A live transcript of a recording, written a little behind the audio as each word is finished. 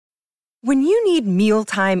When you need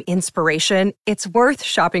mealtime inspiration, it's worth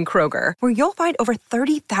shopping Kroger, where you'll find over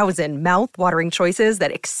 30,000 mouth-watering choices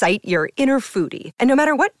that excite your inner foodie. And no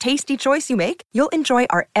matter what tasty choice you make, you'll enjoy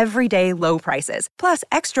our everyday low prices, plus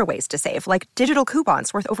extra ways to save, like digital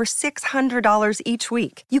coupons worth over $600 each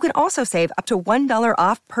week. You can also save up to $1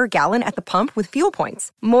 off per gallon at the pump with fuel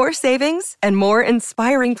points. More savings and more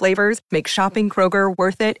inspiring flavors make shopping Kroger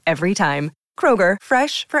worth it every time. Kroger,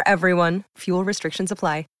 fresh for everyone. Fuel restrictions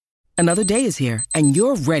apply. Another day is here, and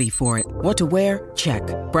you're ready for it. What to wear? Check.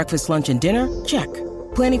 Breakfast, lunch, and dinner? Check.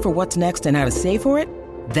 Planning for what's next and how to save for it?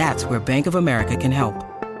 That's where Bank of America can help.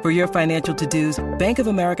 For your financial to-dos, Bank of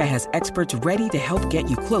America has experts ready to help get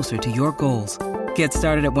you closer to your goals. Get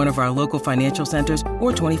started at one of our local financial centers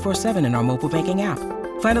or 24/7 in our mobile banking app.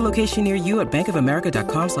 Find a location near you at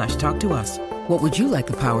bankofamerica.com/talktous. What would you like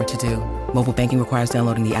the power to do? Mobile banking requires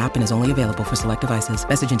downloading the app and is only available for select devices.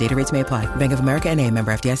 Message and data rates may apply. Bank of America N.A.,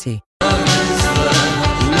 member FDIC.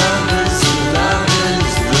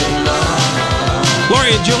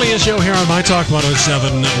 Lori and Julia show here on My Talk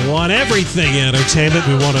 107.1 Everything Entertainment.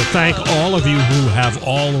 We want to thank all of you who have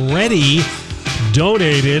already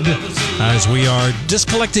donated, as we are just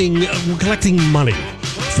collecting money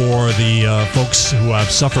for the folks who have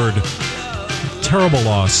suffered terrible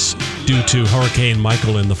loss due to Hurricane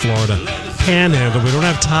Michael in the Florida Panhandle. We don't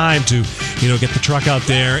have time to, get the truck out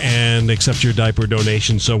there and accept your diaper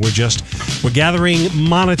donation. So we're gathering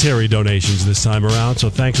monetary donations this time around. So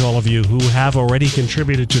thanks to all of you who have already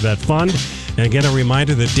contributed to that fund. And again, a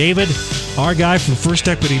reminder that David, our guy from First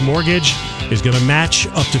Equity Mortgage, is going to match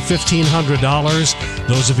up to $1,500.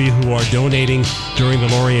 Those of you who are donating during the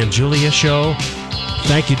Lori and Julia show,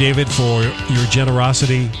 thank you, David, for your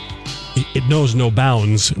generosity. It knows no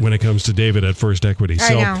bounds when it comes to David at First Equity.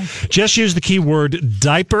 So just use the keyword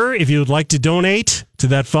diaper if you would like to donate to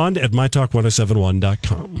that fund at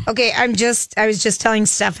mytalk1071.com. Okay, I was just telling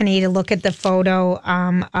Stephanie to look at the photo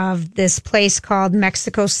of this place called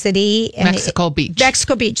Mexico City. And Mexico Beach,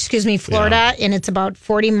 Florida. Yeah. And it's about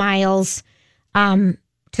 40 miles to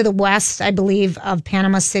the west, I believe, of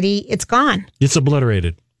Panama City. It's gone. It's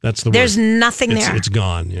obliterated. That's the word. There's nothing there. It's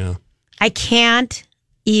gone, yeah. I can't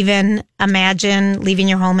even imagine leaving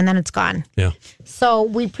your home and then it's gone. Yeah. So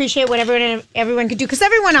we appreciate what everyone could do, because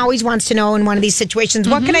everyone always wants to know in one of these situations,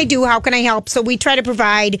 what can I do? How can I help? So we try to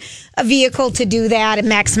provide a vehicle to do that and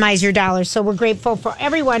maximize your dollars. So we're grateful for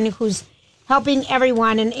everyone who's helping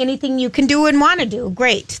everyone, and anything you can do and want to do.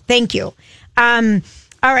 Great. Thank you. All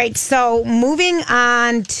right. So moving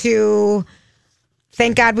on to,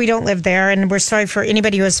 thank God we don't live there, and we're sorry for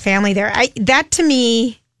anybody who has family there. That to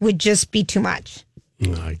me would just be too much.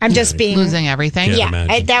 I'm just being losing everything.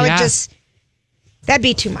 That'd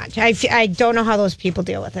be too much. I don't know how those people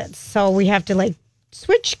deal with it. So we have to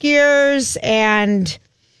switch gears and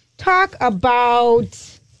talk about.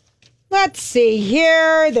 Let's see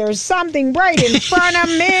here. There's something right in front of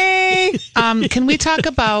me. Can we talk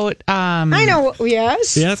about? I know.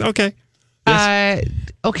 Yes. Yes. Okay. Yes.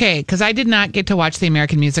 Okay. Because I did not get to watch the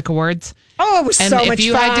American Music Awards. Oh, it was so much fun. And if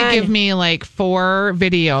you had to give me 4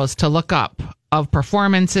 videos to look up of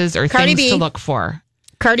performances or Cardi things B. to look for.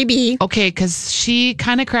 Cardi B. Okay, because she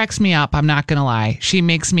kind of cracks me up. I'm not going to lie. She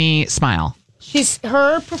makes me smile.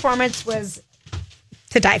 Her performance was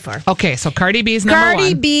to die for. Okay, so Cardi B's number 1.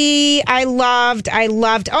 Cardi B, I loved.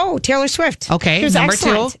 Oh, Taylor Swift. Okay, she was number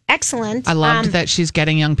excellent. 2. Excellent. I loved that she's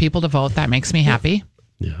getting young people to vote. That makes me happy.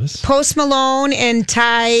 Yes. Post Malone and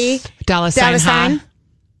Ty Dolla Sign.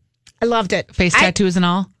 I loved it. Face tattoos and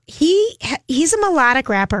all. He's a melodic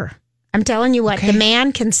rapper. I'm telling you what, the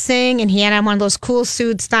man can sing, and he had on one of those cool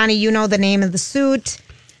suits. Donnie, you know the name of the suit.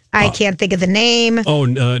 I can't think of the name. Oh,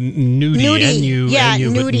 Nudie. N-U,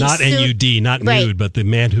 Nudie. But not suit. N-U-D, not right. Nude, but the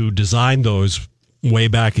man who designed those way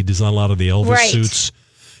back. He designed a lot of the Elvis suits.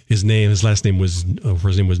 His last name was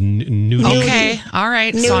Nudie. Okay, all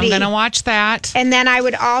right. Nudie. So I'm going to watch that. And then I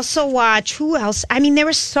would also watch, who else? I mean, they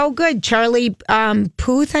were so good. Charlie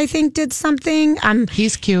Puth, I think, did something.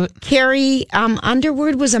 He's cute. Carrie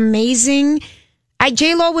Underwood was amazing.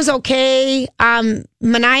 J-Lo was okay.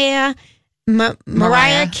 Mariah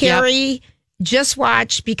Carey. Just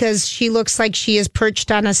watch, because she looks like she is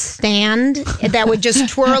perched on a stand that would just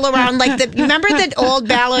twirl around remember the old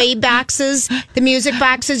ballet boxes, the music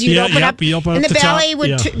boxes you'd open up, and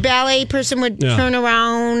the ballet person would turn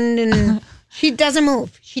around, and she doesn't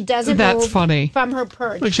move. She doesn't That's move funny. from her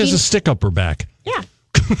perch. Like she has a stick up her back. Yeah.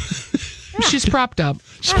 She's propped up.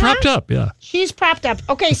 She's propped up, yeah. She's propped up.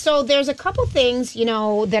 Okay, so there's a couple things,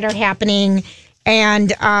 that are happening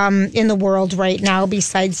and in the world right now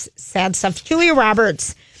besides sad stuff. Julia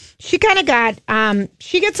Roberts, she kind of got,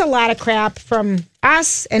 she gets a lot of crap from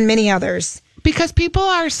us and many others. Because people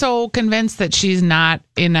are so convinced that she's not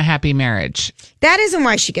in a happy marriage. That isn't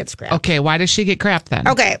why she gets crap. Okay, why does she get crap then?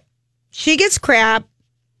 Okay. She gets crap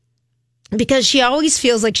because she always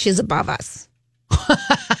feels like she's above us. No,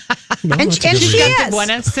 and that's a and good she reason. is. The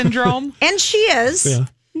Gwyneth syndrome? And she is. Yeah.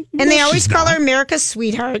 And they always she's call not. her America's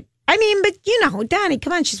sweetheart. I mean, but you know, Donnie,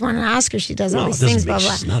 come on, she's won an Oscar. She does all No, it these doesn't things, mean blah,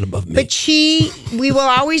 blah. she's not above me. But we will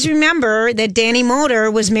always remember that Danny Moder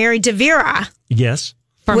was married to Vera Yes.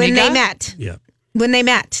 when Farmiga? they met. Yeah. When they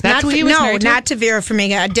met. That's who he was married to? not to Vera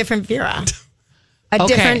Farmiga, a different Vera. A Okay.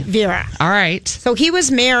 different Vera. All right. So he was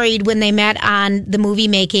married when they met on the movie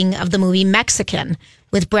making of the movie Mexican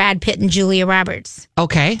with Brad Pitt and Julia Roberts.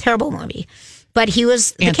 Okay. Terrible movie. But he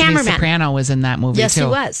was the Anthony cameraman. Soprano was in that movie Yes, too. he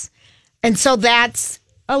was. And so that's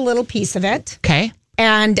a little piece of it. Okay.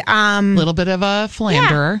 And A little bit of a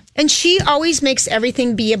philanderer. and she always makes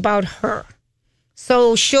everything be about her.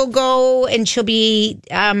 So she'll go and she'll be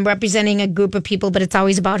representing a group of people, but it's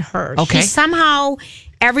always about her. Okay. Somehow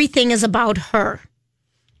everything is about her.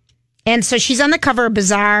 And so she's on the cover of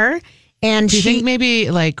Bazaar. And Do you she, think maybe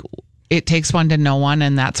like it takes one to know one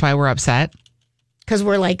and that's why we're upset? because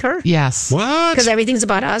we're like her. Yes. What? Because everything's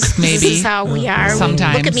about us. Maybe. This is how we are.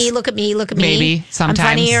 Sometimes. Look at me, look at me, look at me. Maybe. Sometimes. I'm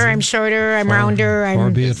funnier, I'm shorter, I'm rounder, Far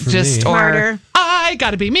I'm be it from Just me. smarter. or I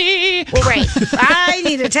gotta be me. Well, right. I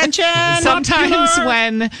need attention. Sometimes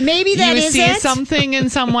when Maybe that you is see it. something in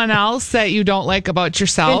someone else that you don't like about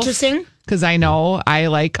yourself. Interesting. Because I know I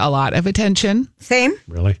like a lot of attention. Same.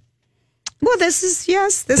 Really? Well, this is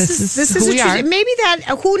this is who we a are. truth. Maybe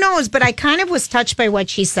that who knows, but I kind of was touched by what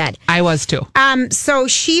she said. I was too. So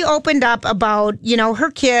she opened up about, her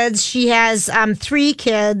kids. She has 3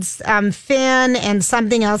 kids, Finn and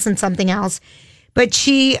something else. But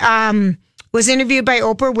she was interviewed by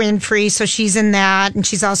Oprah Winfrey, so she's in that. And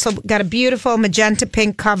she's also got a beautiful magenta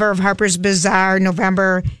pink cover of Harper's Bazaar,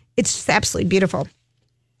 November. It's just absolutely beautiful.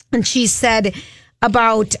 And she said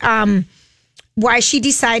about why she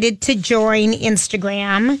decided to join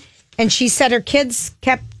Instagram. And she said her kids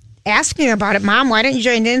kept asking her about it. Mom, why don't you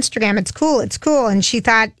join Instagram? It's cool. It's cool. And she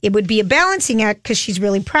thought it would be a balancing act because she's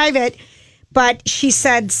really private. But she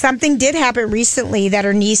said something did happen recently that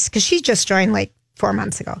her niece, because she just joined like 4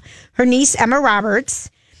 months ago, her niece, Emma Roberts,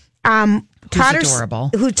 taught her,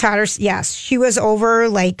 adorable. who taught her, yes, she was over,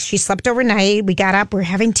 like she slept overnight. We got up, we were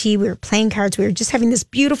having tea, we were playing cards. We were just having this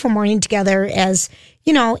beautiful morning together as,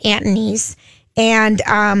 aunt and niece. And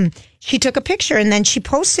she took a picture and then she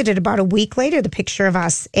posted it about a week later, the picture of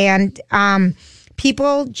us. And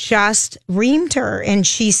people just reamed her. And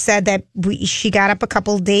she said that she got up a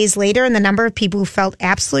couple of days later and the number of people who felt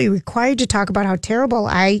absolutely required to talk about how terrible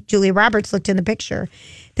Julia Roberts, looked in the picture.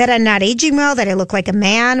 That I'm not aging well, that I look like a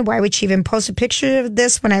man. Why would she even post a picture of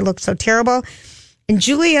this when I look so terrible? And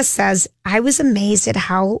Julia says, I was amazed at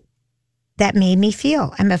how that made me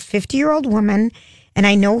feel. I'm a 50-year-old woman and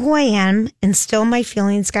I know who I am, and still my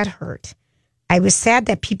feelings got hurt. I was sad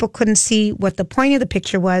that people couldn't see what the point of the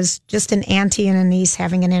picture was, just an auntie and a niece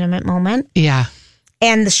having an intimate moment. Yeah.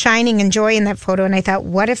 And the shining and joy in that photo. And I thought,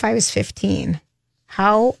 what if I was 15?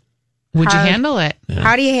 How Would you handle it?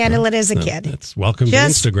 How do you handle it as a kid? It's welcome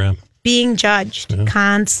Just to Instagram. Being judged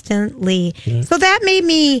constantly. So that made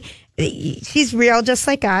me, she's real just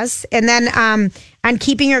like us. And then on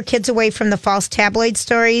keeping her kids away from the false tabloid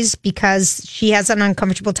stories because she has an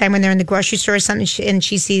uncomfortable time when they're in the grocery store or something and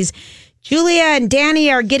she sees Julia and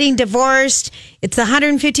Danny are getting divorced. It's a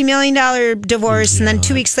 $150 million divorce. And then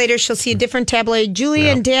 2 weeks later, she'll see a different tabloid.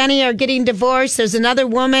 Julia and Danny are getting divorced. There's another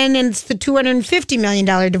woman and it's the $250 million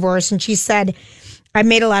divorce. And she said, I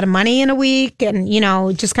made a lot of money in a week and,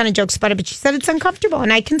 just kind of jokes about it. But she said it's uncomfortable.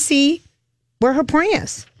 And I can see where her point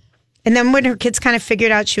is. And then when her kids kind of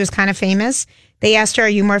figured out she was kind of famous, they asked her, are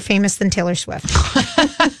you more famous than Taylor Swift?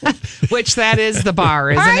 Which that is the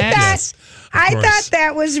bar, isn't it? I thought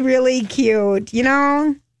that was really cute.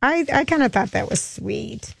 I kind of thought that was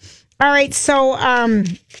sweet. All right. So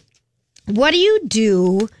what do you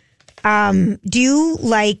do? Do you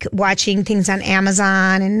like watching things on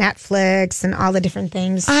Amazon and Netflix and all the different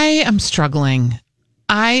things? I am struggling.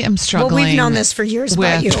 Well, we've known this for years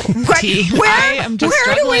about you. tea. Where do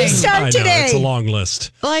we I start know, today? it's a long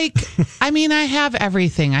list. I have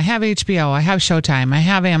everything. I have HBO. I have Showtime. I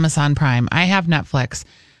have Amazon Prime. I have Netflix.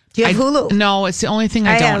 Do you have Hulu? No, it's the only thing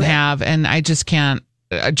I don't have, and I just can't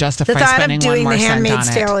justify The thought spending of doing one The more cent on Handmaid's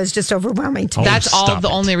it. Tale is just overwhelming to me. That's stop the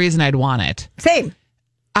it. only reason I'd want it. Same.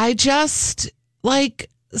 I just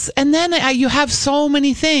and then you have so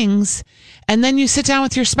many things, and then you sit down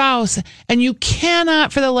with your spouse, and you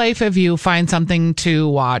cannot, for the life of you, find something to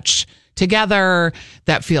watch together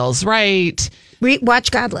that feels right.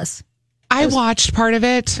 Watch Godless. I watched part of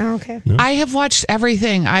it. Oh, okay. I have watched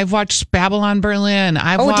everything. I've watched Babylon Berlin.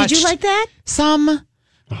 I've watched did you like that? some.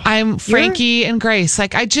 I'm Frankie and Grace.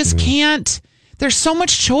 Like, I just can't. There's so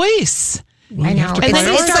much choice. I know. to And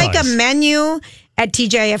then it's prioritize. like a menu at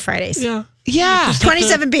TGIF Fridays. Yeah. Yeah,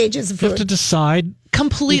 27 pages of You have to food. decide.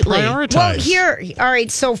 completely. Prioritize. Well, here, all right.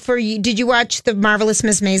 So for you, did you watch The Marvelous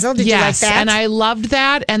Miss Maisel? Did you like that? And I loved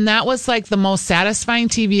that. And that was like the most satisfying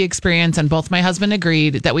TV experience. And both my husband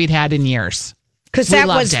agreed that we'd had in years. Because we that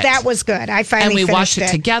loved was it. good. I And finally we watched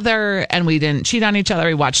finished it together and we didn't cheat on each other.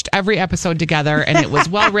 We watched every episode together and it was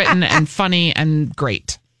well written and funny and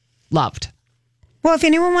great. Loved. Well, if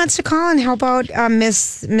anyone wants to call and help out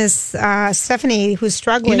Miss Stephanie, who's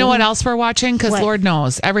struggling. You know what else we're watching? Because What? Lord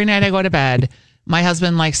knows, every night I go to bed, my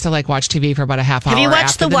husband likes to like watch TV for about a half hour. Have you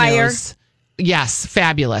watched after The Wire? news. Yes,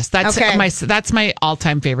 fabulous. That's Okay. that's my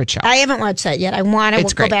all-time favorite show. I haven't watched that yet. I want to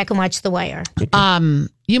It's go great. back and watch The Wire.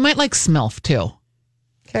 You might like Smilf too.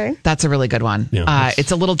 Okay. That's a really good one. Yeah,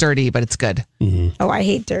 It's a little dirty, but it's good. Oh, I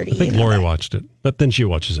hate dirty. I think Lori watched it, but then she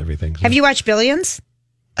watches everything. So. Have you watched Billions?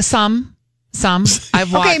 Some.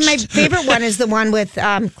 I've watched. Okay, my favorite one is the one with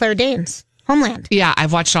Claire Danes, Homeland. Yeah,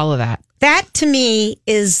 I've watched all of that. That to me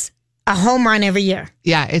is a home run every year.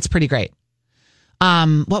 Yeah, it's pretty great.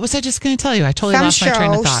 What was I just going to tell you? I totally lost my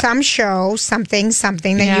train of thought.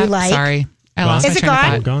 something that Yeah, you like. Sorry, I lost Is my it train gone?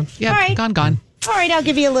 of thought. Gone? Yeah, All right. gone. All right, I'll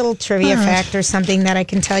give you a little trivia fact or something that I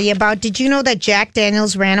can tell you about. Did you know that Jack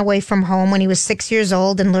Daniels ran away from home when he was 6 years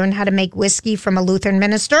old and learned how to make whiskey from a Lutheran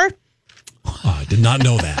minister? Oh, I did not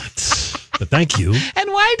know that. But thank you. And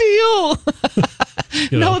why do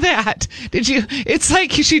you know that? Did you? It's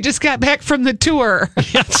like she just got back from the tour.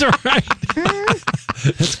 That's all right.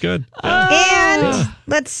 That's good. And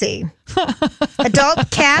let's see. Adult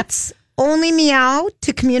cats only meow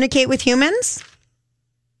to communicate with humans.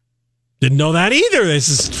 Didn't know that either. This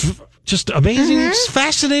is just amazing, just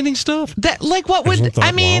fascinating stuff. That like what would Isn't that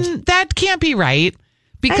I mean? wild? That can't be right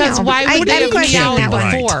because know. why I would they did have question meowed that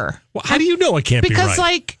one. before? Well, how do you know it can't Because be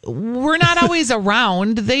right? like we're not always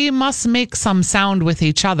around. They must make some sound with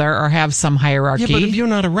each other or have some hierarchy. Yeah, but if you're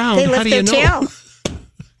not around, They how lift do you their know? tail.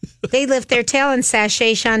 They lift their tail and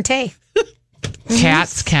sashay Shantae.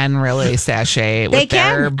 Cats can really sashay They with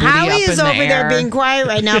their can. booty Howie up is in the over there air. being quiet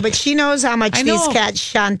right now, but she knows how much I these know. cats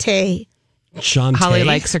Shantae. Shantae. Holly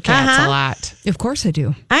likes her cats Uh-huh. a lot. Of course I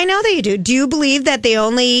do. I know that you do. Do you believe that they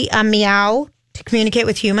only meow to communicate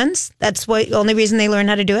with humans? That's the only reason they learn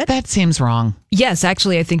how to do it? That seems wrong. Yes,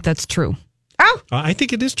 actually, I think that's true. Oh, I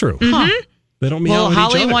think it is true. Huh. They don't meow Well, at each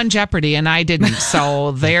Holly other. won Jeopardy and I didn't,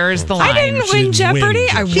 so there's the line. I didn't She win didn't Jeopardy. win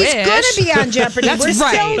I Jeopardy. she's wish. going to be on Jeopardy. That's We're still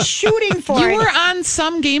right. shooting for You it. were on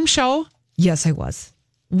some game show. Yes, I was.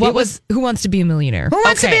 What It was Who Wants to Be a Millionaire? Who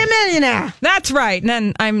wants to be Okay. a millionaire? That's right.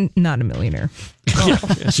 And I'm not a millionaire. Yeah,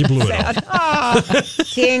 she blew it off.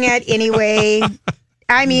 Dang it. Anyway,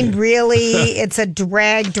 I mean, really, it's a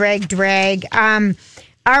drag. All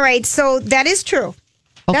right, so that is true.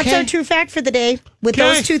 That's Okay. our true fact for the day. With Okay.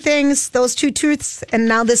 those two things, those two truths, and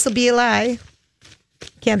now this will be a lie.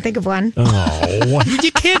 Can't think of one. Oh,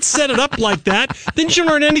 you can't set it up like that. Didn't you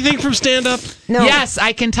learn anything from stand-up? No. Yes,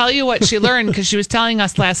 I can tell you what she learned because she was telling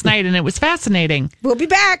us last night and it was fascinating. We'll be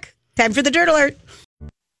back. Time for the Dirt Alert.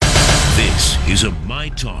 This is a My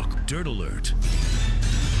Talk Dirt Alert.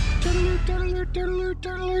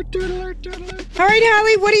 All right,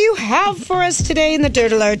 Holly, what do you have for us today in the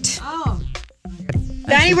Dirt Alert? Oh.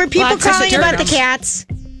 Donnie, were people Lots of calling dirt about the on. cats?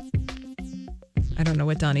 I don't know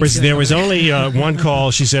what Donnie's doing. There was over only one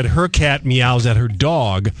call. She said her cat meows at her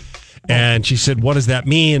dog. And she said, what does that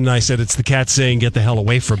mean? And I said, it's the cat saying, get the hell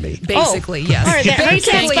away from me. Basically, yes. All right, that Thank makes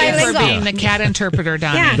sense you by for lingo. being the cat interpreter,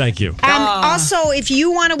 Donnie. Yeah. Thank you. Also, if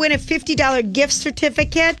you want to win a $50 gift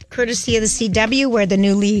certificate, courtesy of the CW, where the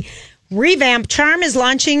newly revamped Charm is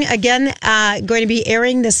launching again, going to be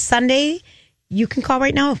airing this Sunday, you can call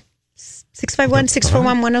right now.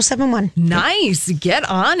 651-641-1071. Nice. Get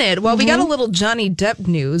on it. Well, we got a little Johnny Depp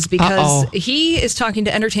news because he is talking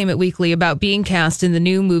to Entertainment Weekly about being cast in the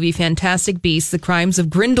new movie Fantastic Beasts, The Crimes of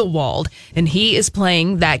Grindelwald. And he is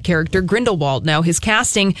playing that character, Grindelwald. Now, his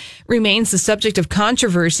casting remains the subject of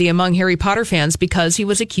controversy among Harry Potter fans because he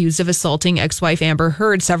was accused of assaulting ex-wife Amber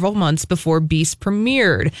Heard several months before Beast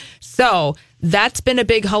premiered. So that's been a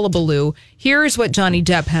big hullabaloo. Here's what Johnny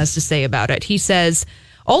Depp has to say about it. He says,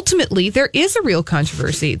 Ultimately, there is a real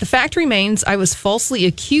controversy. The fact remains I was falsely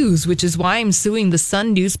accused, which is why I'm suing the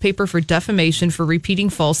Sun newspaper for defamation for repeating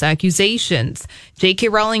false accusations. J.K.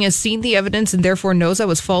 Rowling has seen the evidence and therefore knows I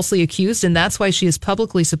was falsely accused, and that's why she has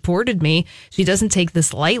publicly supported me. She doesn't take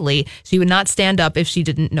this lightly. She would not stand up if she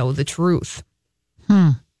didn't know the truth.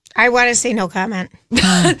 I want to say no comment.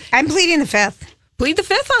 I'm pleading the fifth. Plead the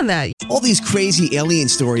fifth on that. All these crazy alien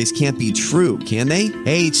stories can't be true, can they?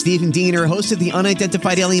 Hey, it's Stephen Diener, host of the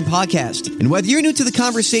Unidentified Alien Podcast. And whether you're new to the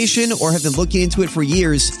conversation or have been looking into it for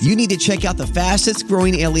years, you need to check out the fastest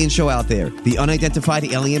growing alien show out there, the Unidentified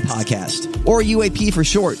Alien Podcast, or UAP for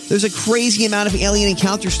short. There's a crazy amount of alien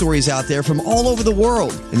encounter stories out there from all over the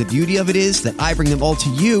world. And the beauty of it is that I bring them all to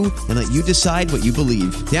you and let you decide what you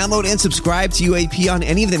believe. Download and subscribe to UAP on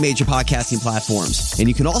any of the major podcasting platforms. And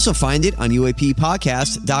you can also find it on UAPpodcast.com.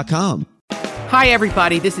 Hi,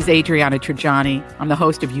 everybody. This is Adriana Trajani. I'm the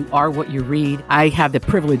host of You Are What You Read. I have the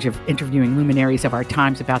privilege of interviewing luminaries of our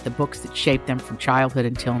times about the books that shaped them from childhood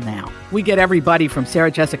until now. We get everybody from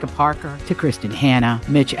Sarah Jessica Parker to Kristen Hanna,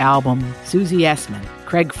 Mitch Albom, Susie Essman,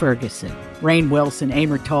 Craig Ferguson, Rainn Wilson,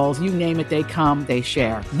 Amor Tolls, you name it, they come, they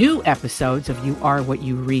share. New episodes of You Are What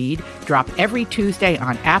You Read drop every Tuesday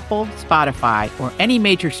on Apple, Spotify, or any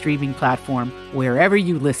major streaming platform wherever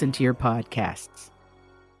you listen to your podcasts.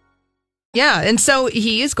 Yeah, and so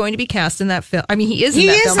he is going to be cast in that film. I mean, he is in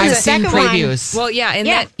that film. I've seen previews. Well, yeah, and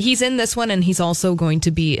that he's in this one, and he's also going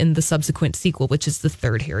to be in the subsequent sequel, which is the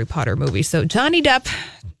third Harry Potter movie. So Johnny Depp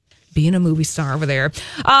being a movie star over there.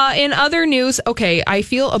 In other news, okay, I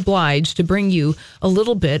feel obliged to bring you a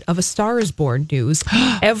little bit of A Star is Born news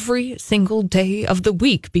every single day of the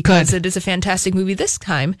week because it is a fantastic movie this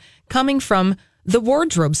time coming from the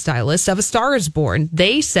wardrobe stylist of A Star is Born.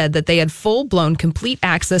 They said that they had full-blown complete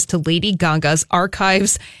access to Lady Gaga's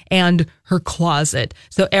archives and her closet.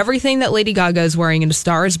 So everything that Lady Gaga is wearing in A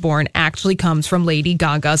Star is Born actually comes from Lady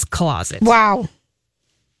Gaga's closet. Wow.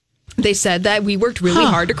 They said that we worked really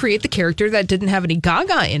hard to create the character that didn't have any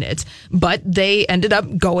Gaga in it, but they ended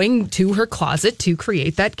up going to her closet to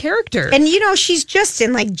create that character. And, you know, she's just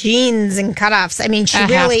in like jeans and cutoffs. I mean, she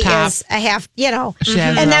really is a half, you know.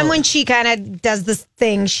 And then when she kind of does this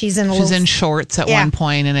thing, she's in shorts at one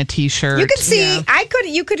point and a T-shirt. You can see,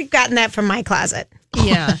 you could have gotten that from my closet.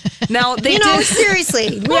 Yeah. Now they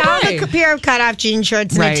seriously, we all had a pair of cutoff jean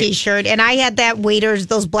shorts and a T-shirt, and I had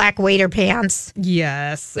those black waiter pants.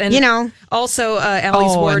 Yes, and also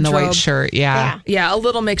Allie's wardrobe and the white shirt. Yeah, a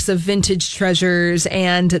little mix of vintage treasures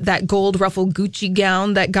and that gold ruffled Gucci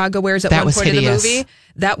gown that Gaga wears at one point in the movie.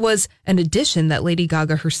 That was an addition that Lady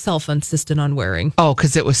Gaga herself insisted on wearing. Oh,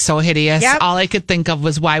 because it was so hideous. Yep. All I could think of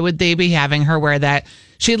was why would they be having her wear that?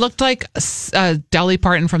 She looked like Dolly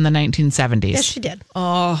Parton from the 1970s. Yes, she did.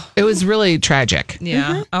 Oh, it was really tragic.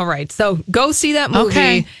 Yeah. All right. So go see that movie.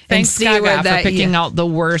 Okay. Thanks, Gaga, for picking out the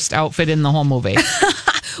worst outfit in the whole movie.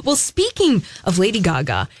 Well, speaking of Lady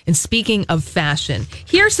Gaga and speaking of fashion,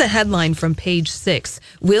 here's a headline from Page 6.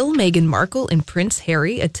 Will Meghan Markle and Prince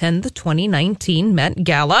Harry attend the 2019 Met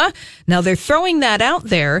Gala? Now, they're throwing that out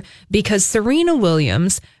there because Serena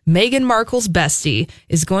Williams, Meghan Markle's bestie,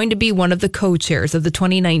 is going to be one of the co-chairs of the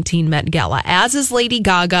 2019 Met Gala, as is Lady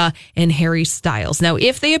Gaga and Harry Styles. Now,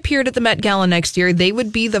 if they appeared at the Met Gala next year, they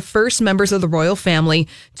would be the first members of the royal family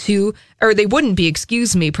they wouldn't be,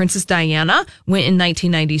 Princess Diana went in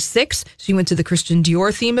 1996. She went to the Christian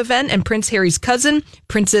Dior theme event, and Prince Harry's cousin,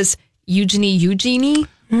 Princess Eugenie.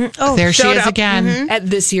 There she is again. At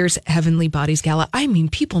this year's Heavenly Bodies Gala. I mean,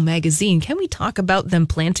 People magazine. Can we talk about them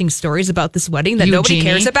planting stories about this wedding that nobody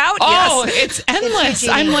cares about? Oh, it's endless.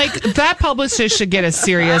 I'm like, that publicist should get a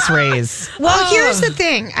serious raise. Well, here's the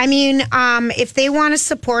thing. I mean, if they want to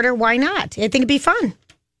support her, why not? I think it'd be fun.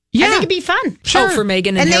 Yeah. I think it'd be fun. Sure. For Meghan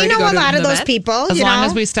and Harry they know to go a lot of those Met? people. As long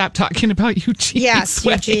as we stop talking about Eugenie. Yes,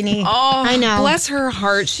 Eugenie. Oh, I know. Bless her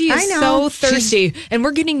heart. She is so thirsty. And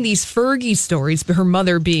we're getting these Fergie stories, her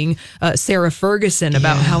mother being Sarah Ferguson,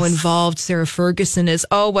 about how involved Sarah Ferguson is.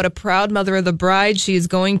 Oh, what a proud mother of the bride she is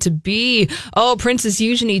going to be. Oh, Princess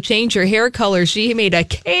Eugenie changed her hair color. She made a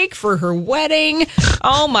cake for her wedding.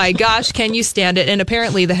 Oh, my gosh. Can you stand it? And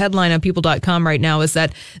apparently the headline on people.com right now is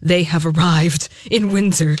that they have arrived in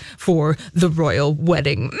Windsor for the royal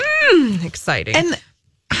wedding. Exciting. And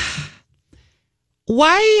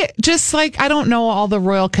why just I don't know all the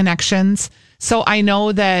royal connections. So I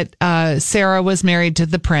know that Sarah was married to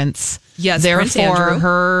the prince. Yes, therefore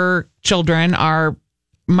her children are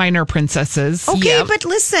minor princesses. Okay, but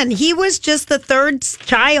listen, he was just the third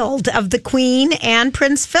child of the Queen and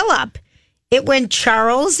Prince Philip. It went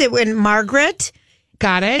Charles, it went Margaret.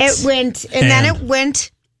 Got it. It went, and then it went.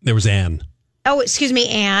 There was Anne. Oh, excuse me,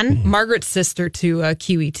 Anne. Margaret's sister to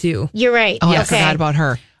QE2. You're right. Oh, okay. I forgot about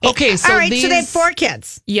her. Okay, so all right, these... so they had 4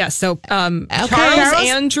 kids. Yeah, so Charles,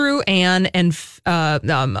 Andrew, Anne, and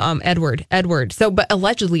Edward. So, but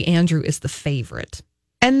allegedly Andrew is the favorite.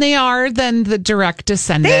 And they are then the direct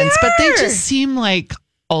descendants, but they just seem like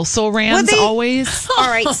also-rans always. All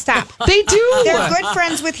right, stop. They do. They're good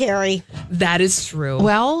friends with Harry. That is true.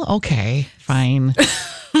 Well, okay, fine.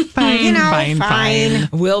 Fine.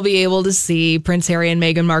 We'll be able to see Prince Harry and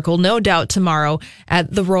Meghan Markle, no doubt, tomorrow at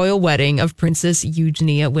the royal wedding of Princess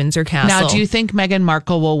Eugenie at Windsor Castle. Now, do you think Meghan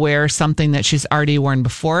Markle will wear something that she's already worn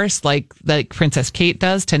before, like Princess Kate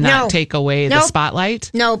does, to not take away the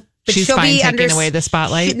spotlight? No. But she's fine taking away the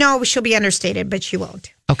spotlight? She'll be understated, but she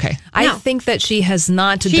won't. Okay. I think that she has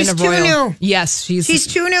not been a royal. She's too new. Yes, she's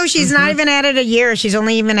too new. She's not even at it a year. She's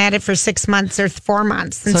only even at it for 6 months or 4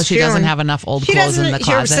 months. So she doesn't have enough old clothes in the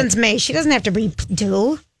closet? Since May. She doesn't have to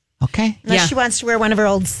redo. Okay. Unless she wants to wear one of her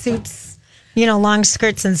old suits, long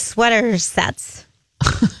skirts and sweater sets.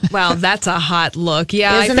 Wow, that's a hot look.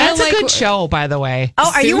 Yeah, that's a good show, by the way.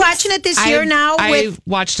 Oh, are you watching it this year now? I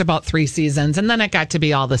watched about 3 seasons, and then it got to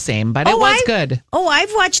be all the same, but it was good. Oh,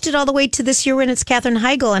 I've watched it all the way to this year when it's Katherine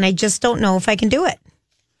Heigl, and I just don't know if I can do it.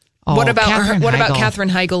 Oh, what about Katherine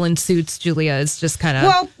Heigl in Suits, Julia? Is just kind of...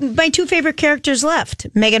 Well, my 2 favorite characters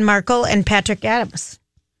left, Meghan Markle and Patrick Adams.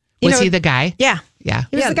 Was he the guy? Yeah. Yeah.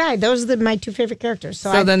 He was the guy. Those are my 2 favorite characters.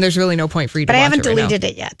 So then there's really no point for you to watch it. But I haven't right deleted now.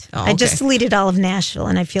 it yet. Oh, I just deleted all of Nashville,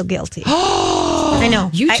 and I feel guilty. I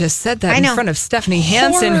know. You just said that in front of Stephanie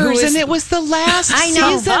Hansen, and it was the last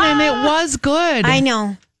season, and it was good. I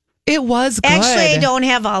know. It was good. Actually, I don't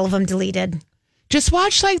have all of them deleted. Just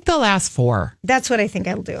watch the last 4. That's what I think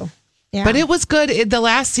I'll do. Yeah. But it was good. The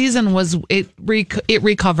last season it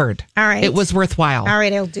recovered. All right. It was worthwhile. All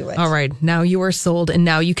right, I'll do it. All right. Now you are sold, and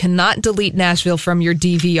now you cannot delete Nashville from your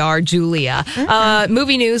DVR, Julia.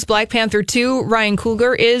 Movie news, Black Panther 2, Ryan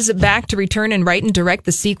Coogler is back to return and write and direct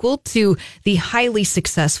the sequel to the highly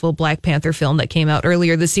successful Black Panther film that came out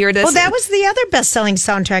earlier this year. That was the other best-selling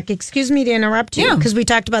soundtrack. Excuse me to interrupt you, because we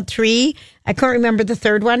talked about 3. I can't remember the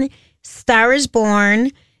third one. Star is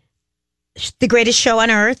Born, The Greatest Show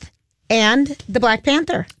on Earth, and the Black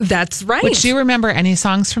Panther. That's right. Do you remember any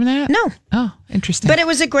songs from that? No. Oh, interesting. But it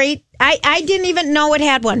was a great... I didn't even know it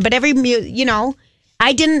had one, but I didn't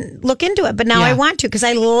look into it, but now I want to because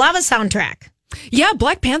I love a soundtrack. Yeah,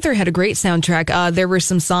 Black Panther had a great soundtrack. There were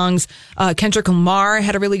some songs. Kendrick Lamar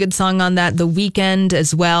had a really good song on that. The Weeknd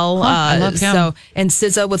as well. I love him. And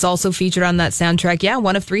SZA was also featured on that soundtrack. Yeah,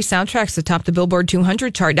 one of 3 soundtracks to top the Billboard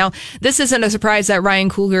 200 chart. Now, this isn't a surprise that Ryan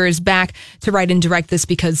Coogler is back to write and direct this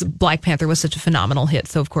because Black Panther was such a phenomenal hit.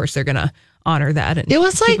 So, of course, they're going to honor that. And it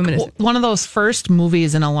was like one of those first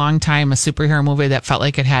movies in a long time, a superhero movie that felt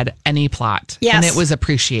like it had any plot. Yes. And it was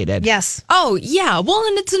appreciated. Yes. Oh, yeah. Well,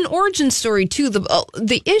 and it's an origin story, too.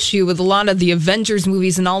 The issue with a lot of the Avengers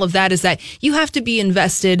movies and all of that is that you have to be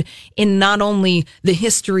invested in not only the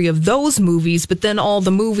history of those movies, but then all the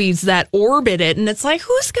movies that orbit it. And it's like,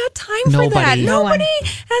 who's got time for that? Nobody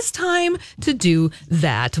has time to do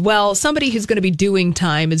that. Well, somebody who's going to be doing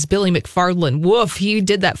time is Billy McFarland. Woof. He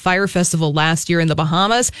did that Fire Festival last year in the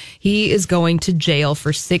Bahamas. He is going to jail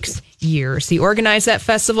for 6 years. He organized that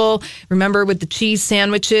festival, remember, with the cheese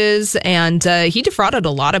sandwiches, and he defrauded a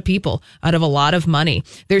lot of people out of a lot of money.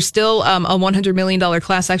 There's still a $100 million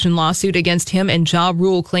class action lawsuit against him and Ja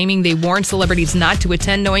Rule, claiming they warned celebrities not to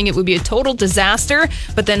attend, knowing it would be a total disaster,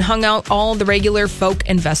 but then hung out all the regular folk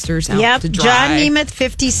investors out to dry. John Nemeth,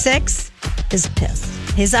 56, is pissed.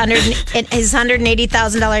 His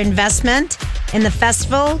 $180,000 investment in the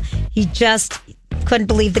festival, he just couldn't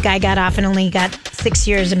believe the guy got off and only got 6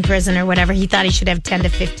 years in prison or whatever. He thought he should have 10 to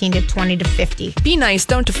 15 to 20 to 50. Be nice.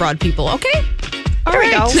 Don't defraud people, okay? There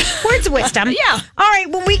we go. Words of wisdom. Yeah. All right,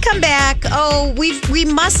 when we come back, we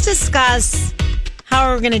must discuss how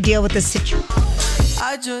we're going to deal with this situation.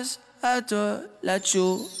 I just had to let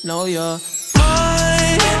you know you're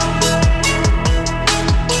mine.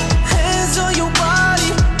 Hands on your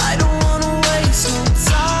body, I don't want to waste no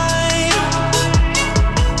time.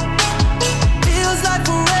 Feels like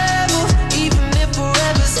forever, even if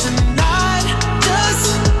forever's tonight.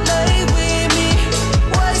 Just lay with me,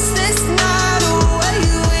 waste this night away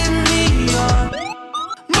with me. You're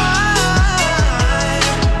mine.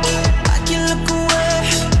 I can look away,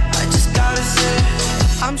 I just gotta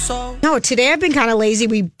say I'm so. No, today I've been kind of lazy.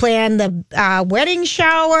 We planned the wedding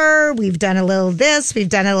shower. We've done a little this. We've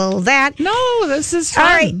done a little that. No, this is fun.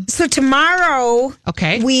 All right. So tomorrow,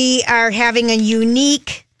 we are having a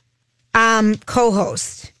unique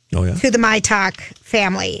co-host to the My Talk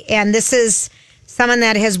family. And this is someone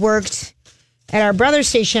that has worked at our brother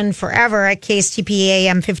station forever at KSTP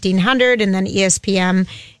AM 1500 and then ESPN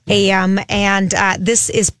AM. And this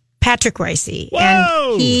is Patrick Ricey.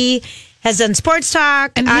 Whoa! And he has done sports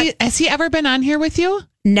talk. And has he ever been on here with you?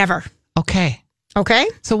 Never. Okay. Okay.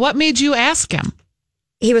 So what made you ask him?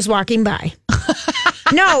 He was walking by.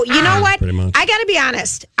 No, you know what? Pretty much. I got to be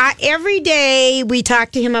honest. Every day we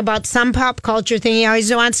talk to him about some pop culture thing. He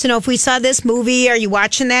always wants to know if we saw this movie. Are you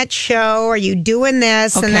watching that show? Are you doing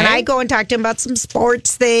this? And then Okay. I go and talk to him about some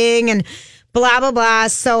sports thing and blah, blah, blah.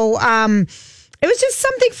 So it was just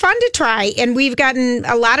something fun to try. And we've gotten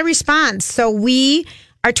a lot of response. So we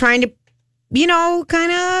are trying to,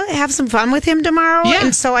 kind of have some fun with him tomorrow. Yeah.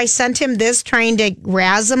 And so I sent him this, trying to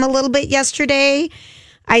razz him a little bit yesterday.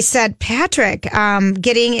 I said, Patrick,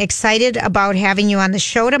 getting excited about having you on the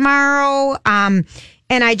show tomorrow. And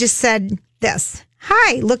I just said this.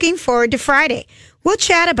 Hi, looking forward to Friday. We'll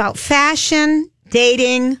chat about fashion,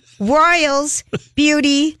 dating, royals,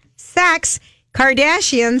 beauty, sex,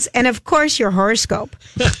 Kardashians, and of course your horoscope.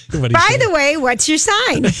 By the way, what's your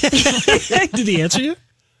sign? Did he answer you?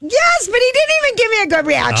 Yes, but he didn't even give me a good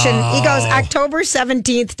reaction. He goes, October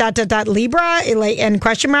 17th, ... Libra, and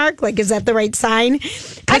question mark. Like, is that the right sign?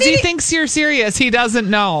 Because he thinks you're serious. He doesn't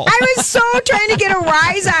know. I was so trying to get a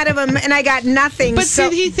rise out of him, and I got nothing. But so,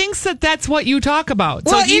 see, he thinks that that's what you talk about.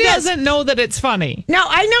 Well, so he it is. doesn't know that it's funny. No,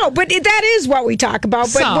 I know, but that is what we talk about.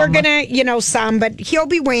 But Some. we're going to, some, but he'll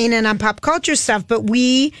be weighing in on pop culture stuff. But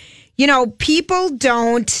we, people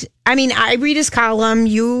don't. I mean, I read his column.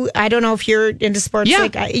 I don't know if you're into sports. Yeah.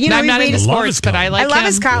 Like, I'm we not read into his- sports, but I like him. I love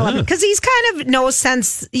his column because he's kind of no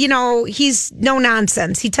sense. He's no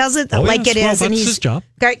nonsense. He tells it like it well, is, and that's he's his job.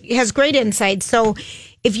 has great insight. So,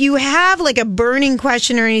 if you have like a burning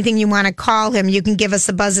question or anything you want to call him, you can give us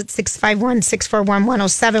a buzz at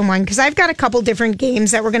 651-641-1071 because I've got a couple different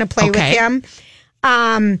games that we're going to play with him.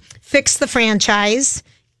 Fix the franchise.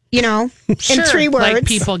 In 3 words. Like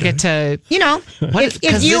people get to, if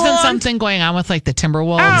because you isn't want- something going on with like the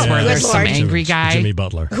Timberwolves Oh, where good there's some Lord. angry guy? Jimmy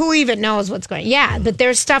Butler. who even knows what's going on? Yeah, but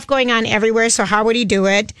there's stuff going on everywhere. So how would he do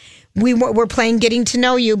it? We're playing Getting to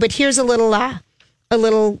Know You, but here's a little,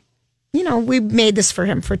 we made this for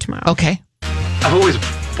him for tomorrow. Okay. I've always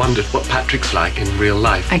wondered what Patrick's like in real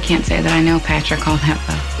life. I can't say that I know Patrick all that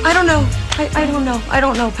well. I don't know. I don't know. I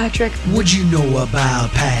don't know, Patrick. What'd you know about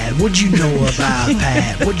Pat? What'd you know about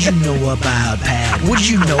Pat? What'd you know about Pat? What'd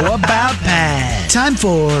you know about Pat? Time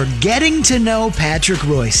for Getting to Know Patrick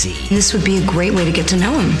Roycey This would be a great way to get to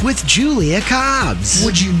know him. with Julia Cobbs.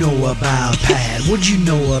 What'd you know about Pat? What'd you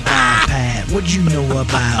know about Pat? What'd you know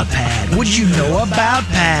about Pat? What'd you know about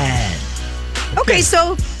Pat? Okay,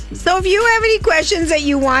 so if you have any questions that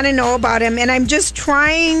you want to know about him, and I'm just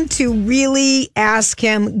trying to really ask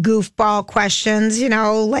him goofball questions,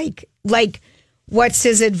 like what's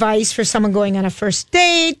his advice for someone going on a first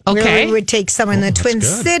date? Okay. Where we would take someone in the Twin good.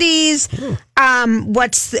 Cities.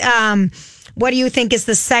 What do you think is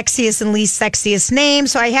the sexiest and least sexiest name?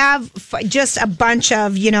 So I have just a bunch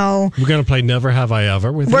of, We're going to play Never Have I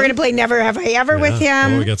Ever with him. we're going to play Never Have I Ever with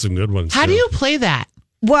him. Oh, we got some good ones. How too. do you play that?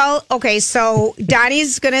 Well, okay, so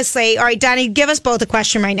Donnie's going to say, all right, Donnie, give us both a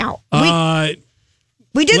question right now.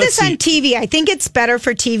 We did let's this on see. TV. I think it's better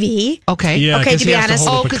for TV. Okay. Yeah, Okay, 'cause to he be has to honest.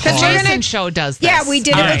 hold Oh, up a because the card. Jason show does this. Yeah, we did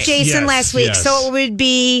it All with right, Jason yes, last week. yes. So it would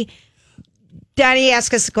be, Donnie,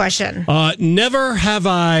 ask us a question. Never have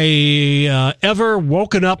I ever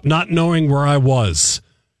woken up not knowing where I was.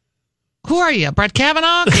 Who are you, Brett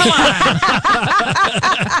Kavanaugh? Come on.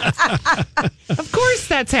 Of course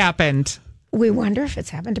that's happened. We wonder if it's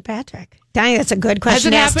happened to Patrick. Donnie, that's a good Has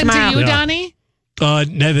question it to ask happened tomorrow. to you, Yeah. Donnie?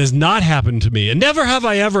 That has not happened to me. And never have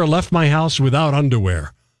I ever left my house without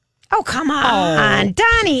underwear. Oh, come on,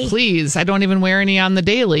 Donnie. Please, I don't even wear any on the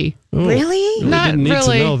daily. Really? We Not didn't need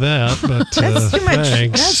really. to know that, but That's too much.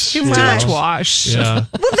 thanks. That's too Too much much. wash. Yeah.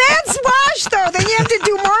 Well, that's wash, though. Then you have to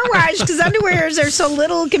do more wash because underwears are so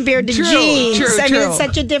little compared to True, jeans. true, I mean, true. it's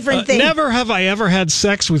such a different thing. Never have I ever had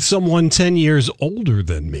sex with someone 10 years older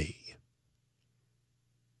than me.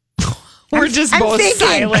 We're just I'm both thinking.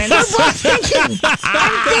 silent. We're both thinking.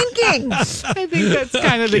 I'm thinking. I think that's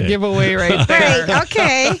kind of the giveaway right there. Right.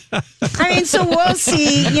 Okay. I mean, so we'll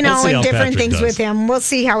see, We'll see in how different Patrick things does. with him. We'll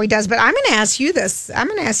see how he does. But I'm going to ask you this. I'm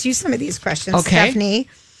going to ask you some of these questions, Okay. Stephanie.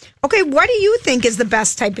 Okay, what do you think is the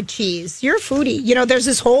best type of cheese? You're a foodie. There's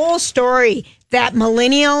this whole story that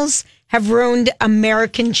millennials have ruined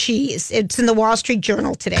American cheese. It's in the Wall Street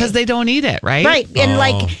Journal today. Because they don't eat it, right? Right.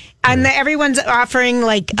 And everyone's offering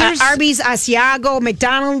Arby's Asiago,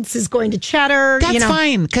 McDonald's is going to cheddar. That's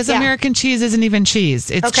fine because Yeah. American cheese isn't even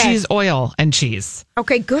cheese. It's Okay. cheese oil and cheese.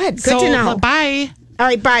 Okay, good. Good so, to know. Bye. All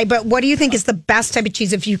right, bye. But what do you think is the best type of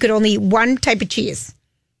cheese if you could only eat one type of cheese?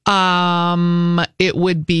 It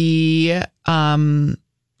would be That's a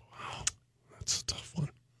tough one.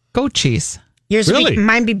 goat cheese. Yours would Really? be,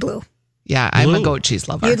 mine be blue. Yeah, I'm a Blue. goat cheese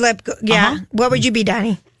lover. You'd let go, yeah. What would you be,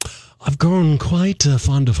 Donnie? I've grown quite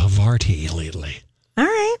fond of Havarti lately. All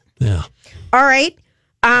right. Yeah. All right.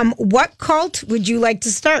 What cult would you like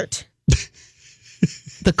to start?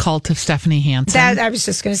 The Cult of Stephanie Hansen. That I was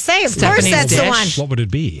just going to say. Of Stephanie's course, that's the Dish. one. What would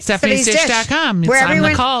it be? Stephanie'sDish.com. It's Where on the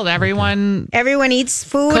everyone- cult. Everyone eats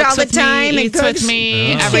food cooks all the with time me, and eats cooks. with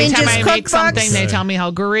me. Every time exchanges I make something, cookbooks. they tell me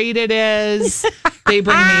how great it is. They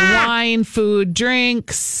bring me wine, food,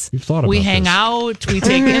 drinks. You've thought We about hang this. out. We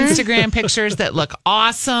take Instagram pictures that look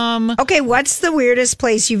awesome. Okay, what's the weirdest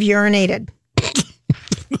place you've urinated?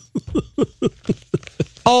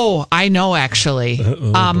 Oh, I know actually.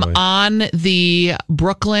 boy. On the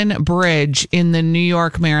Brooklyn Bridge in the New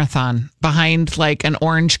York Marathon behind like an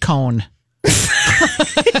orange cone.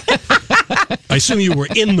 I assume you were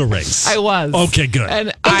in the race. I was. Okay, good.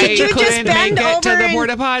 And I did you just couldn't bend make it to over the and-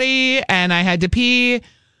 porta potty and I had to pee. I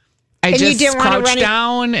And you just didn't wanna crouched run it-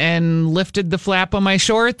 down and lifted the flap of my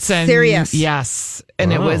shorts and Serious? Yes.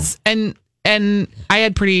 And it Wow. was and I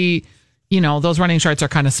had pretty, those running shorts are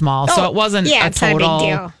kind of small, so Oh, it wasn't yeah, a it's not a big total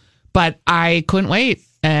deal. But I couldn't wait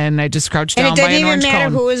and I just crouched And down it by doesn't an even orange matter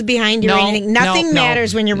cone. who was behind you or No, anything. Nothing no.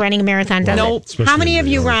 matters when you're running a marathon, does Nope. it? How many have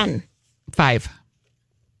you run? 5.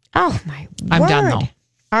 Oh, my I'm word. done though.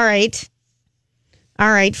 All right.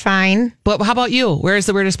 All right, fine. But how about you? Where's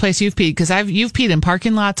the weirdest place you've peed? Because you've peed in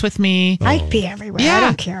parking lots with me. I pee everywhere. Yeah. I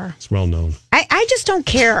don't care. It's well known. I just don't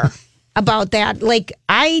care about that. Like,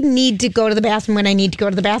 I need to go to the bathroom when I need to go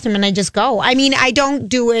to the bathroom, and I just go. I mean, I don't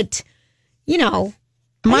do it,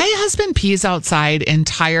 My husband pees outside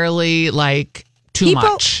entirely like too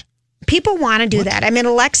much. People want to do that. I mean,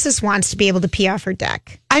 Alexis wants to be able to pee off her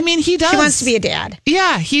deck. I mean, he does. She wants to be a dad.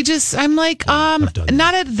 Yeah, I'm like,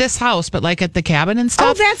 not at this house, but like at the cabin and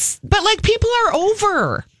stuff. Oh, but like people are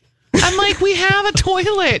over. I'm like, we have a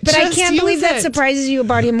toilet. But I Just can't use believe that it. surprises you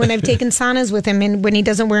about him when I've taken saunas with him and when he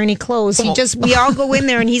doesn't wear any clothes. We all go in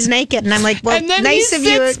there and he's naked. And I'm like, well, And then nice he of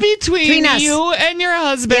sits you. between us. you and your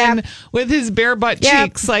husband with his bare butt Yep.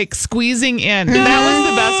 cheeks, like squeezing in. That was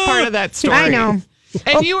the best part of that story. I know.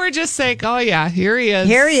 And you were just like, oh, yeah, here he is.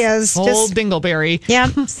 Here he is. Old Dingleberry. Yeah,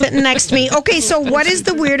 sitting next to me. Okay, so what is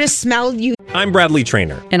the weirdest smell you... I'm Bradley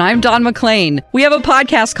Trainer. And I'm Don McClain. We have a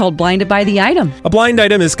podcast called Blinded by the Item. A blind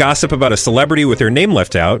item is gossip about a celebrity with their name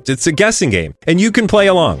left out. It's a guessing game, and you can play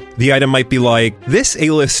along. The item might be like, this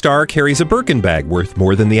A-list star carries a Birkin bag worth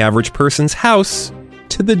more than the average person's house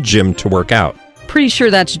to the gym to work out. Pretty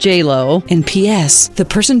sure that's J-Lo. And P.S. the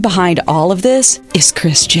person behind all of this is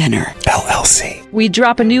Kris Jenner, LLC. We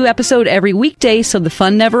drop a new episode every weekday so the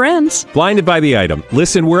fun never ends. Blinded by the Item.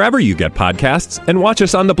 Listen wherever you get podcasts and watch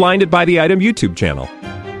us on the Blinded by the Item YouTube channel.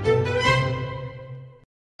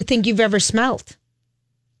 think you've ever smelled?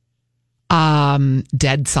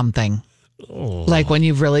 Dead something. Like when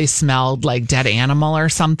you've really smelled like dead animal or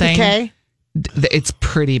something. Okay. It's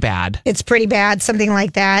pretty bad. It's pretty bad, something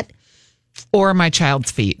like that. Or my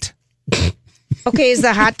child's feet. Okay, is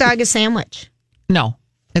the hot dog a sandwich? No,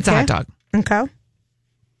 it's a hot dog. Okay.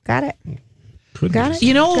 Got it. Got it.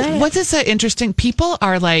 You know, Got it. what's this interesting? People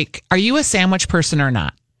are like, are you a sandwich person or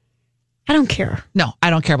not? I don't care. No, I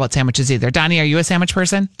don't care about sandwiches either. Donnie, are you a sandwich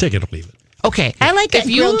person? Take it or leave it. Okay. I like If it.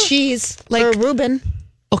 you- Grilled cheese or Reuben.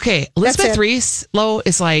 Okay, That's Elizabeth it. Reese Lowe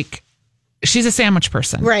is like, she's a sandwich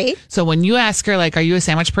person. Right. So when you ask her, like, are you a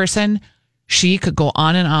sandwich person? She could go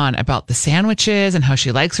on and on about the sandwiches and how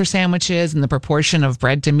she likes her sandwiches and the proportion of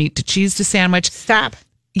bread to meat to cheese to sandwich. Stop.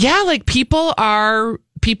 Yeah, like people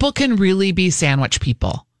can really be sandwich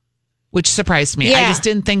people, which surprised me. I Yeah. just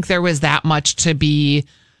didn't think there was that much to be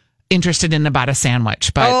interested in about a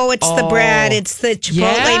sandwich. But It's the bread. It's the Chipotle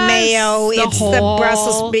Yes, mayo. the It's the whole-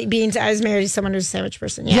 Brussels beans. I was married to someone who's a sandwich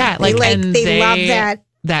person. Yeah, like and they love that.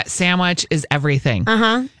 That sandwich is everything.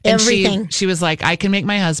 And everything. She was like, I can make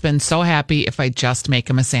my husband so happy if I just make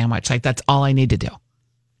him a sandwich. Like that's all I need to do.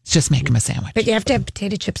 It's just make him a sandwich. But you have to have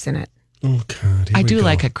potato chips in it. Oh God! I do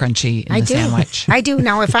like a crunchy in the sandwich. I do.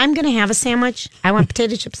 Now, if I'm going to have a sandwich, I want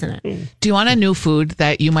potato chips in it. Do you want a new food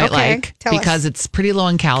that you might Okay, like? tell us. Because it's pretty low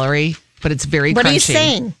in calorie, but it's very What crunchy. are you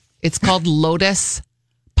saying? It's called Lotus,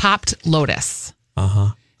 popped lotus.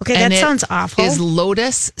 Okay, And that it sounds awful. Is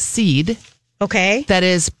lotus seed. Okay. That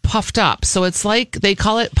is puffed up. So it's like they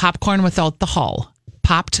call it popcorn without the hull.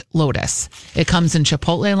 Popped lotus. It comes in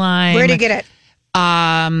Chipotle lime. Where do you get it?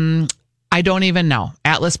 I don't even know.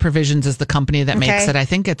 Atlas Provisions is the company that makes it. I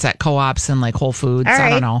think it's at co-ops and like Whole Foods. All right. I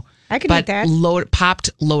don't know. I can eat that. Popped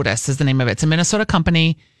Lotus is the name of it. It's a Minnesota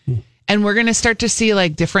company. And we're going to start to see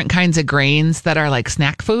like different kinds of grains that are like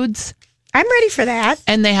snack foods. I'm ready for that.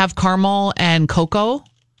 And they have caramel and cocoa.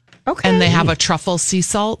 Okay. And they have a truffle sea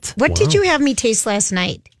salt. What did you have me taste last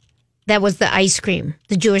night? That was the ice cream,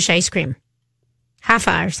 the Jewish ice cream.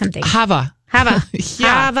 Hava or something. Hava.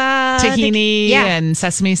 Yeah. Hava. Tahini and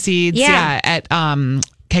sesame seeds. Yeah. At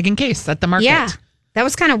Keg and Case at the market. Yeah. That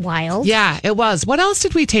was kind of wild. Yeah, it was. What else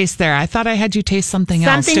did we taste there? I thought I had you taste something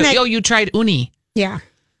else too. You tried uni. Yeah.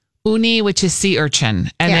 Uni, which is sea urchin.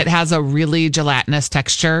 And it has a really gelatinous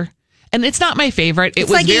texture. And it's not my favorite. It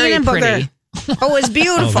was like very eating a pretty. booger. Oh, it was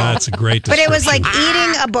beautiful. That's a great But it was description. like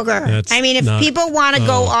eating a booger. I mean, if people want to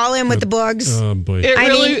go all in with the bugs, I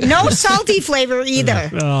mean, no salty flavor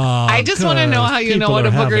either. I just want to know how you know what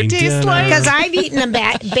a booger tastes like. Because I've eaten them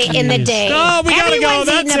in the day. Oh, we gotta go. Everyone's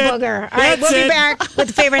That's eaten a it. booger. All right, we'll be back with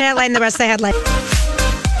the favorite headline and the rest of the headline.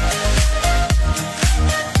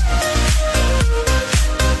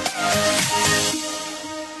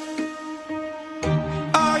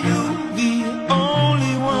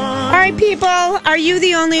 All right, people, are you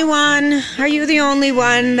the only one? Are you the only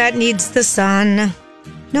one that needs the sun?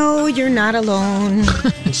 No, you're not alone.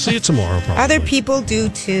 We'll see you tomorrow, probably. Other people do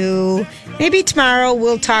too. Maybe tomorrow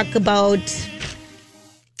we'll talk about,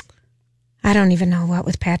 I don't even know what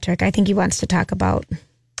with Patrick. I think he wants to talk about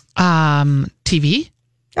TV.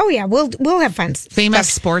 Oh yeah, we'll have fun.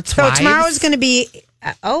 Famous sports So wives. tomorrow's going to be.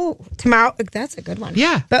 Tomorrow, that's a good one.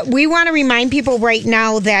 Yeah. But we want to remind people right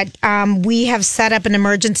now that we have set up an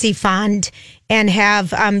emergency fund and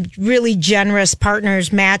have really generous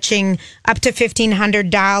partners matching up to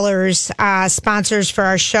 $1,500 sponsors for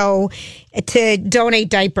our show to donate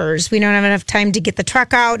diapers. We don't have enough time to get the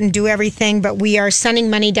truck out and do everything, but we are sending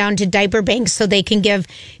money down to diaper banks so they can give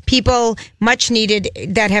people much needed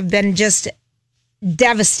that have been just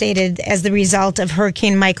devastated as the result of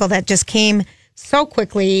Hurricane Michael that just came so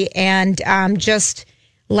quickly and just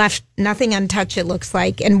left nothing untouched, it looks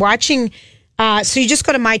like. And watching, so you just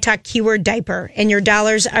go to My Talk keyword diaper and your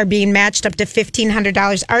dollars are being matched up to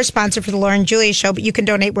 $1,500. Our sponsor for the Laura and Julia show, but you can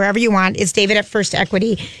donate wherever you want, is David at First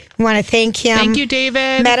Equity. We want to thank him. Thank you,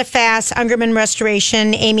 David. Metafast, Ungerman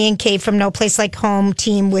Restoration, Amy and Kate from No Place Like Home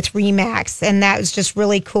team with Remax. And that was just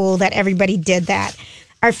really cool that everybody did that.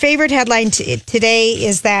 Our favorite headline today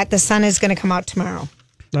is that the sun is going to come out tomorrow.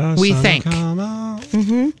 We think.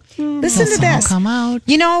 Mm-hmm. Listen to this. Come out.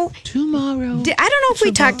 You know, tomorrow. I don't know if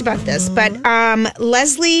we talked about this, but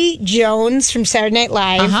Leslie Jones from Saturday Night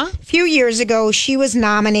Live, a few years ago, she was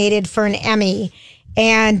nominated for an Emmy.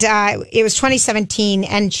 And it was 2017.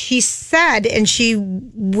 And she said, and she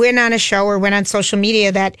went on a show or went on social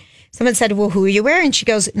media that someone said, well, who are you wearing? She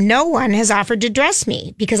goes, no one has offered to dress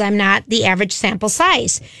me because I'm not the average sample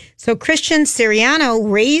size. So Christian Siriano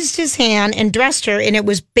raised his hand and dressed her. And it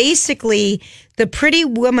was basically the Pretty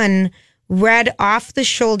Woman red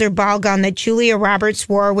off-the-shoulder ball gown that Julia Roberts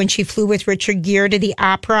wore when she flew with Richard Gere to the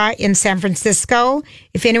opera in San Francisco.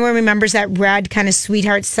 If anyone remembers that red kind of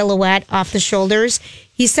sweetheart silhouette off the shoulders,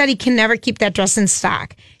 he said he can never keep that dress in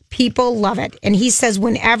stock. People love it. And he says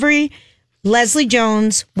whenever Leslie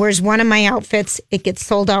Jones wears one of my outfits, it gets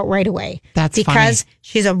sold out right away. That's because funny.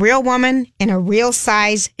 She's a real woman in a real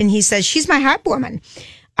size. And he says she's my hot woman.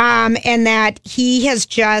 And that he has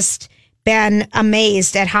just been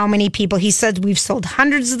amazed at how many people. He said we've sold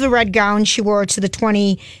hundreds of the red gowns she wore to the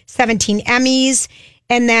 2017 Emmys.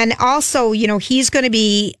 And then also, you know, he's going to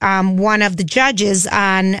be one of the judges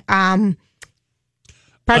on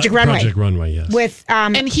Project Runway. Project Runway, yes. With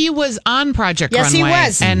and he was on Project Runway. Yes, he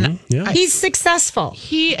was. And he's successful.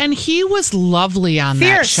 He was lovely on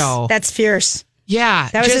that show. That's fierce. Yeah,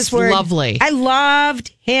 that was just his word. Lovely. I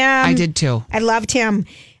loved him. I did too. I loved him.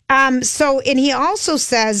 And he also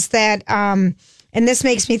says that, and this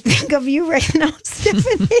makes me think of you right now,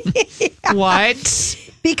 Stephanie.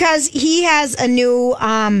 What? Because he has a new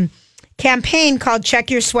campaign called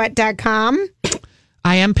CheckYourSweat.com.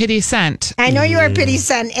 I am Pity Scent. I know you are Pity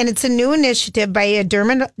Scent, and it's a new initiative by a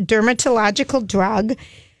dermatological drug,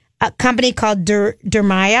 a company called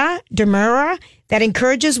Dermura, that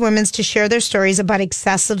encourages women to share their stories about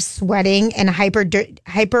excessive sweating and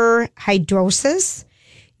hyperhidrosis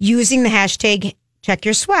using the hashtag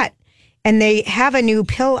 #CheckYourSweat. And they have a new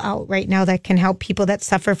pill out right now that can help people that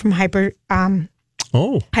suffer from hyperhidrosis.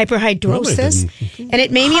 And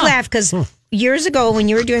it made me laugh because years ago when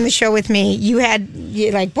you were doing the show with me, you're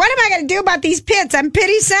like, what am I going to do about these pits? I'm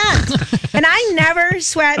Pity Scent. And I never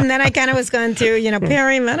sweat. And then I kind of was going through,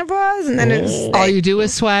 perimenopause. And then it was all you do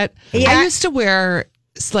is sweat. Yeah. I used to wear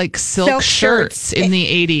like silk shirts in the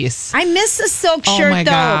 80s. I miss a silk shirt, Oh my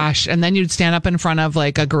though. gosh. And then you'd stand up in front of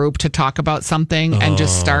like a group to talk about something and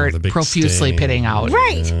just start profusely pitting out.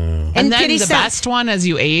 Right. And then the best one as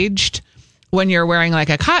you aged, when you're wearing like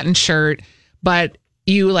a cotton shirt, but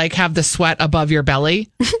you like have the sweat above your belly.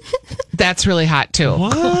 That's really hot too.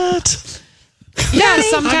 What? Yeah, I've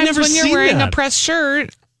sometimes never when you're seen wearing that. a pressed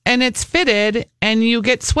shirt and it's fitted and you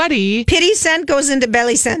get sweaty. Pity scent goes into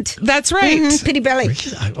belly scent. That's right. Pity belly.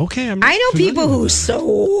 Okay, I know people who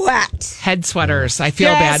sweat. Head sweaters. I feel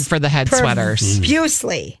bad for the head sweaters.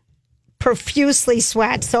 Profusely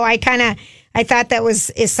sweat. So I thought that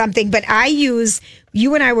is something. But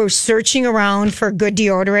you and I were searching around for good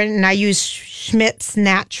deodorant, and I use Schmidt's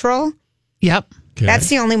Natural. Yep. Okay. That's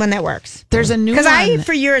the only one that works. There's a new one. Because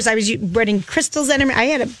for years, I was putting crystals in them. I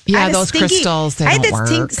had those crystals, they I had don't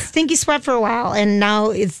this work. stinky sweat for a while, and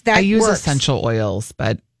now I use works. essential oils,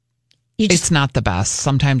 but it's not the best.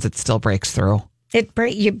 Sometimes it still breaks through. It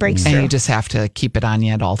breaks And through. you just have to keep it on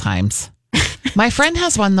you at all times. My friend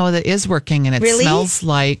has one, though, that is working, and it Really? smells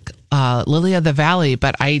like Lily of the Valley,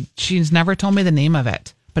 but she's never told me the name of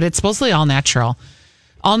it. But it's supposedly all natural.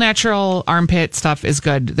 All natural armpit stuff is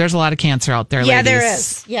good. There's a lot of cancer out there, Yeah,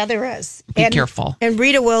 ladies. there is. Be careful. And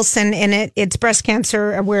Rita Wilson, and it's Breast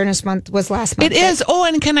Cancer Awareness Month was last month. It is. Oh,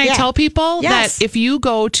 and can I tell people Yes. that if you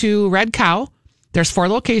go to Red Cow, there's 4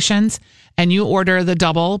 locations, and you order the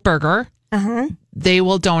double burger, they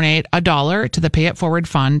will donate $1 to the Pay It Forward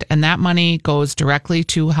Fund, and that money goes directly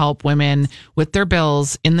to help women with their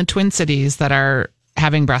bills in the Twin Cities that are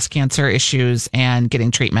having breast cancer issues and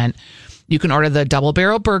getting treatment. You can order the double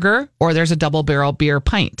barrel burger, or there's a double barrel beer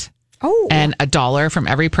pint. Oh. And $1 from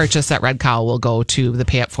every purchase at Red Cow will go to the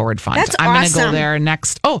Pay It Forward Fund. That's I'm going to go awesome. there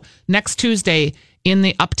next Tuesday in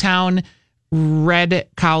the Uptown Red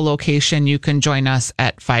Cow location. You can join us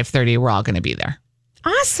at 5:30. We're all going to be there.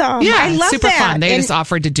 Awesome. Yeah, I love super that. fun. They and, just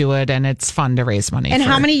offered to do it, and it's fun to raise money. And for.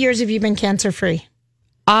 how many years have you been cancer free?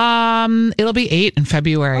 It'll be 8 in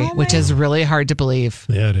February, which is really hard to believe.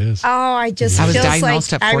 Yeah, it is. Oh, I was feels like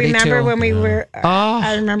diagnosed at 42. I remember when we were.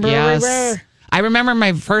 I remember where we were. I remember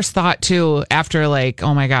my first thought too, after like,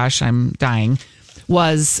 oh my gosh, I'm dying,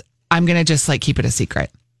 was I'm gonna just like keep it a secret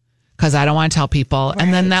because I don't want to tell people. Right.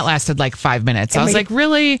 And then that lasted like 5 minutes. I was like,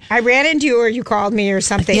 really? I ran into you, or you called me, or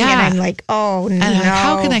something, and I'm like, oh no! And I'm like,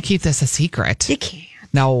 how can I keep this a secret? You can't.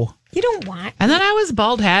 No. You don't want. And then I was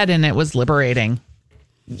bald head, and it was liberating.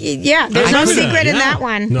 Yeah, there's no secret in that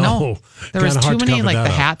one. No. There was too many, like the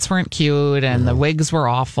hats weren't cute and the wigs were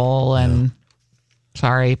awful and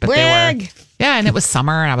sorry, but they were. Yeah, and it was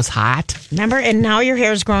summer and I was hot. Remember? And now your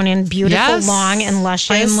hair's grown in beautiful, long and luscious.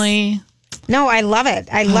 Finally. No, I love it.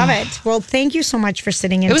 I love it. Well, thank you so much for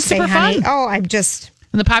sitting in It was today, super honey. fun. Oh, I'm just...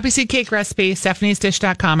 And the poppy seed cake recipe,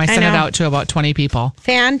 stephaniesdish.com. I sent it out to about 20 people.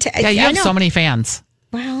 Fantastic. Yeah, you have so many fans.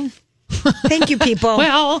 Well... Thank you, people.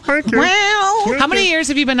 Well, how many years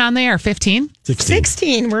have you been on the air? 15?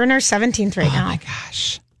 16. We're in our 17th right now. Oh, my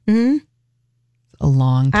gosh. Mm-hmm. A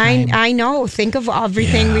long time. I know. Think of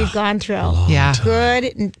everything we've gone through. Yeah.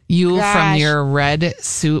 Good. You Gosh. from your red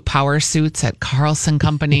suit, power suits at Carlson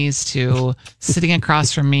Companies to sitting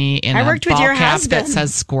across from me in I a worked with ball your cap husband. that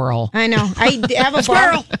says squirrel. I know. I have a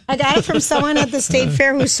squirrel. I got it from someone at the state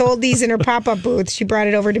fair who sold these in her pop-up booth. She brought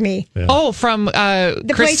it over to me. Yeah. Oh, from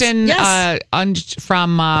Kristen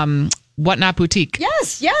from Whatnot Boutique.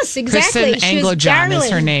 Yes, exactly. Kristen Anglo-John is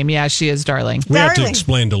her name. Yeah, she is darling. We have to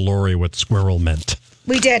explain to Lori what squirrel meant.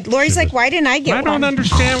 We did. Lori's like, why didn't I get one? I don't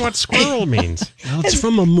understand what squirrel means. Well, it's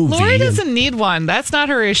from a movie. Lori doesn't need one. That's not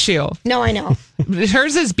her issue. No, I know.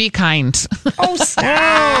 Hers is be kind. Oh, stop.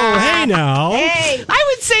 Oh, hey now. Hey. I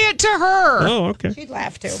would say it to her. Oh, okay. She'd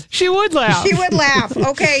laugh too. She would laugh. She would laugh.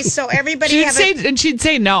 Okay, so everybody she'd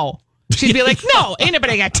say no. She'd be like, no, ain't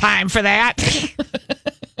nobody got time for that.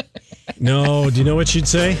 No, do you know what she'd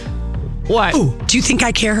say? What? Ooh, do you think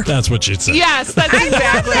I care? That's what she'd say. Yes, that's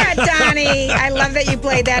exactly. I love that, Donnie. I love that you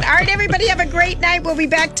played that. All right, everybody, have a great night. We'll be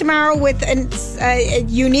back tomorrow with a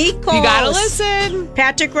unique host. You gotta listen.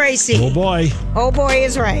 Patrick Racy. Oh, boy. Oh, boy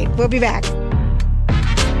is right. We'll be back.